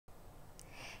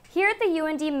at the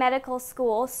UND Medical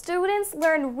School, students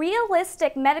learn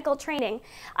realistic medical training.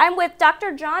 I'm with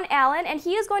Dr. Jon Allen, and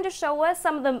he is going to show us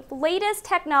some of the latest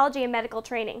technology in medical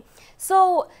training.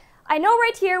 So I know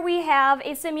right here we have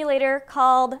a simulator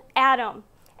called Adam.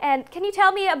 And can you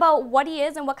tell me about what he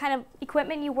is and what kind of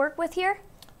equipment you work with here?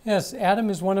 Yes, Adam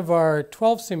is one of our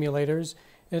 12 simulators.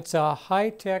 It's a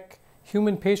high-tech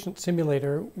human patient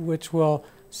simulator which will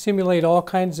simulate all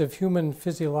kinds of human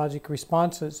physiologic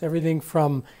responses, everything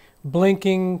from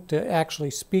blinking to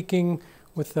actually speaking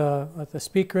with the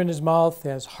speaker in his mouth. It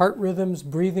has heart rhythms,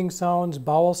 breathing sounds,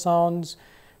 bowel sounds.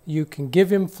 You can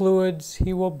give him fluids.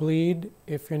 He will bleed.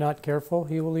 If you're not careful,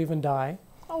 he will even die.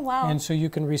 Oh, wow. And so you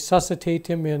can resuscitate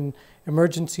him in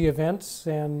emergency events,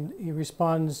 and he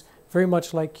responds very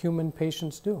much like human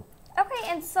patients do. Okay,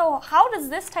 and so how does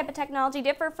this type of technology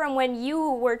differ from when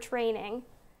you were training?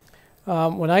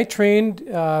 When I trained,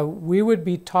 we would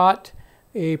be taught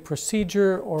a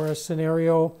procedure or a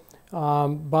scenario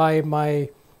by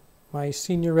my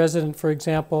senior resident, for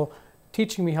example,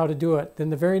 teaching me how to do it. Then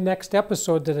the very next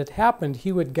episode that it happened,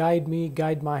 he would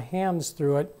guide my hands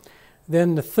through it.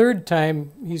 Then the third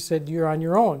time, he said, "You're on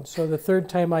your own." So the third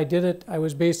time I did it, I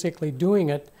was basically doing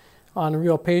it on a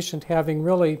real patient, having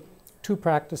really two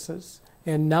practices.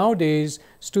 And nowadays,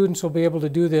 students will be able to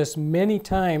do this many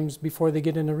times before they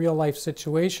get in a real-life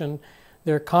situation.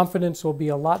 Their confidence will be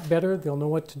a lot better. They'll know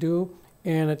what to do,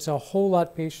 and it's a whole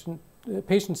lot patient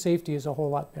safety is a whole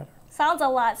lot better. Sounds a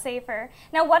lot safer.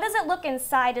 Now, what does it look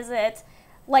inside? Is it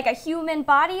like a human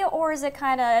body, or is it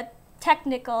kind of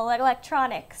technical, like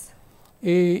electronics?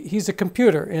 He's a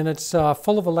computer, and it's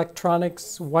full of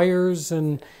electronics, wires,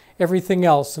 and everything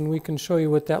else, and we can show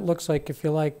you what that looks like if you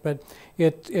like, but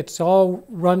it's all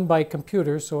run by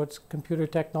computers, so it's computer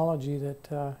technology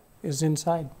that is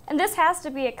inside. And this has to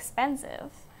be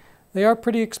expensive. They are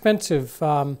pretty expensive.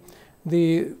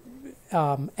 The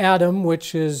Adam,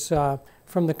 which is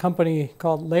from the company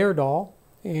called Laerdal,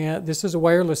 and this is a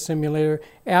wireless simulator.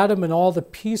 Adam and all the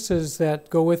pieces that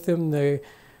go with them,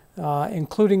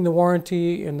 including the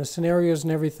warranty and the scenarios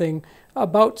and everything,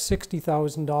 about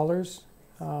 $60,000.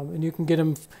 And you can get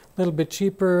him a little bit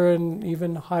cheaper and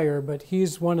even higher, but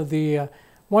he's one of the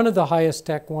highest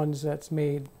tech ones that's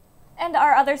made. And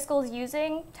are other schools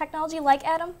using technology like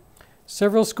Adam?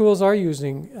 Several schools are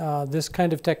using this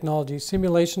kind of technology.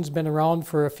 Simulation's been around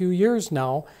for a few years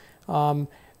now.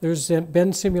 There's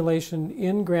been simulation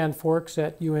in Grand Forks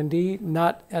at UND,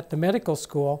 not at the medical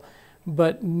school,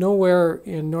 but nowhere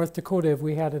in North Dakota have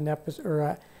we had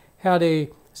had a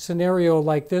scenario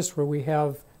like this where we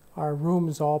have our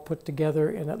rooms all put together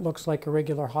and it looks like a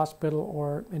regular hospital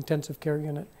or intensive care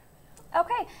unit.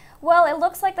 Okay, well, it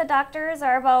looks like the doctors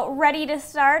are about ready to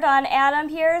start on Adam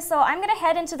here, so I'm going to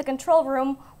head into the control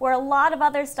room where a lot of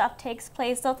other stuff takes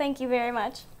place, so thank you very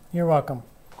much. You're welcome.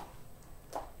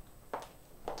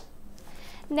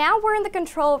 Now we're in the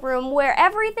control room where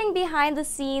everything behind the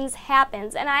scenes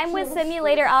happens, and I'm with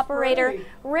simulator operator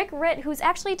Rick Ritt, who's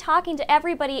actually talking to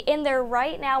everybody in there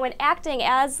right now and acting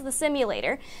as the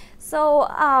simulator.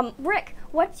 So, Rick,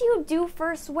 what do you do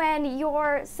first when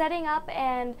you're setting up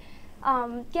and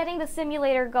getting the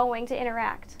simulator going to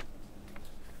interact?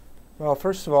 Well,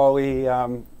 first of all,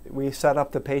 we set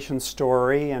up the patient's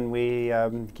story, and we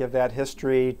give that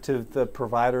history to the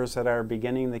providers that are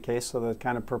beginning the case, so that it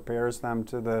kind of prepares them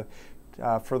to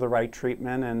for the right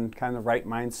treatment and kind of right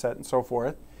mindset and so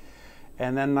forth.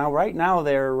 And then right now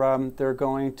they're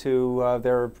going to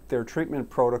their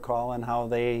treatment protocol and how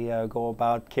they go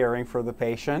about caring for the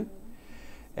patient.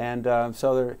 And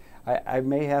so I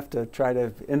may have to try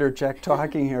to interject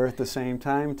talking here at the same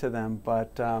time to them, but...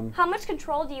 How much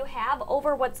control do you have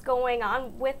over what's going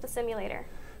on with the simulator?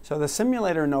 So the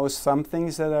simulator knows some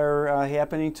things that are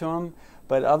happening to them,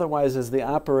 but otherwise as the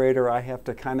operator I have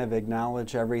to kind of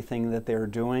acknowledge everything that they're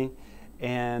doing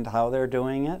and how they're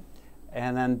doing it.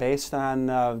 And then based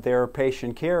on their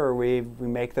patient care, we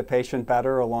make the patient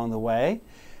better along the way,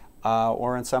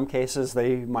 or in some cases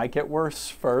they might get worse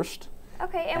first.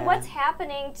 Okay, and what's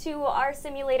happening to our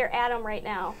simulator Adam right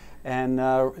now? And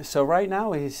so right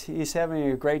now he's having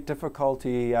a great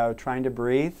difficulty trying to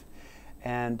breathe,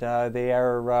 and they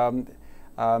are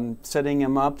setting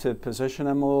him up to position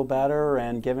him a little better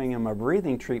and giving him a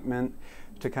breathing treatment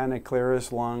to kind of clear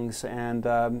his lungs, and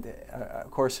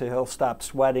of course he'll stop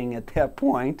sweating at that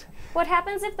point. What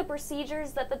happens if the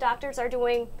procedures that the doctors are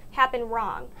doing happen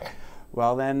wrong?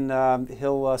 Well, then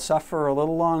he'll suffer a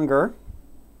little longer.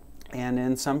 And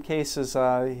in some cases,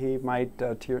 he might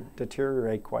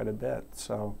deteriorate quite a bit.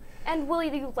 So. And will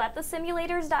you let the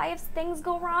simulators die if things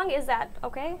go wrong? Is that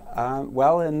okay?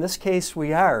 Well, in this case,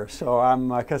 we are. So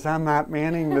because I'm not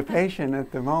manning the patient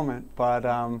at the moment, but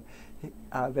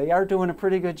they are doing a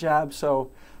pretty good job. So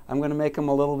I'm going to make them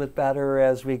a little bit better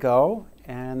as we go,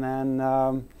 and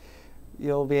then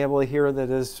you'll be able to hear that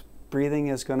his breathing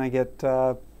is going to get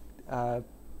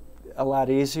a lot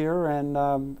easier,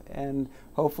 and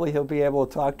hopefully he'll be able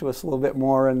to talk to us a little bit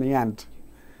more in the end.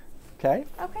 Okay?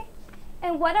 Okay.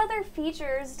 And what other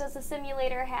features does the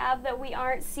simulator have that we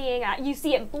aren't seeing? You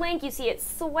see it blink, you see it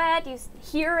sweat, you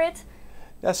hear it.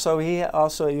 Yeah, so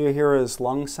you hear his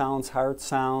lung sounds, heart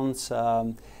sounds.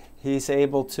 He's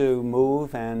able to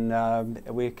move, and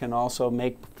we can also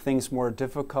make things more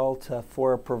difficult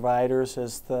for providers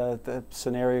as the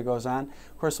scenario goes on.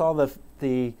 Of course, all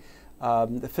the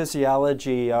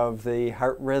physiology of the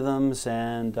heart rhythms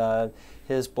and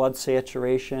his blood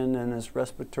saturation and his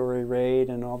respiratory rate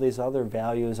and all these other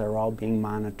values are all being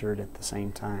monitored at the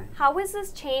same time. How is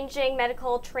this changing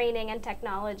medical training and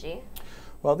technology?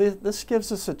 Well, this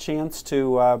gives us a chance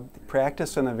to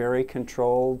practice in a very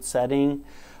controlled setting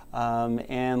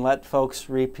and let folks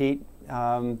repeat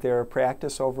their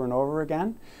practice over and over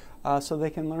again so they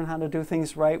can learn how to do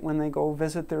things right when they go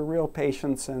visit their real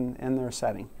patients in their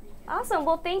setting. Awesome.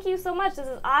 Well, thank you so much. This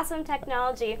is awesome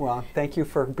technology. Well, thank you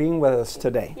for being with us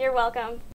today. You're welcome.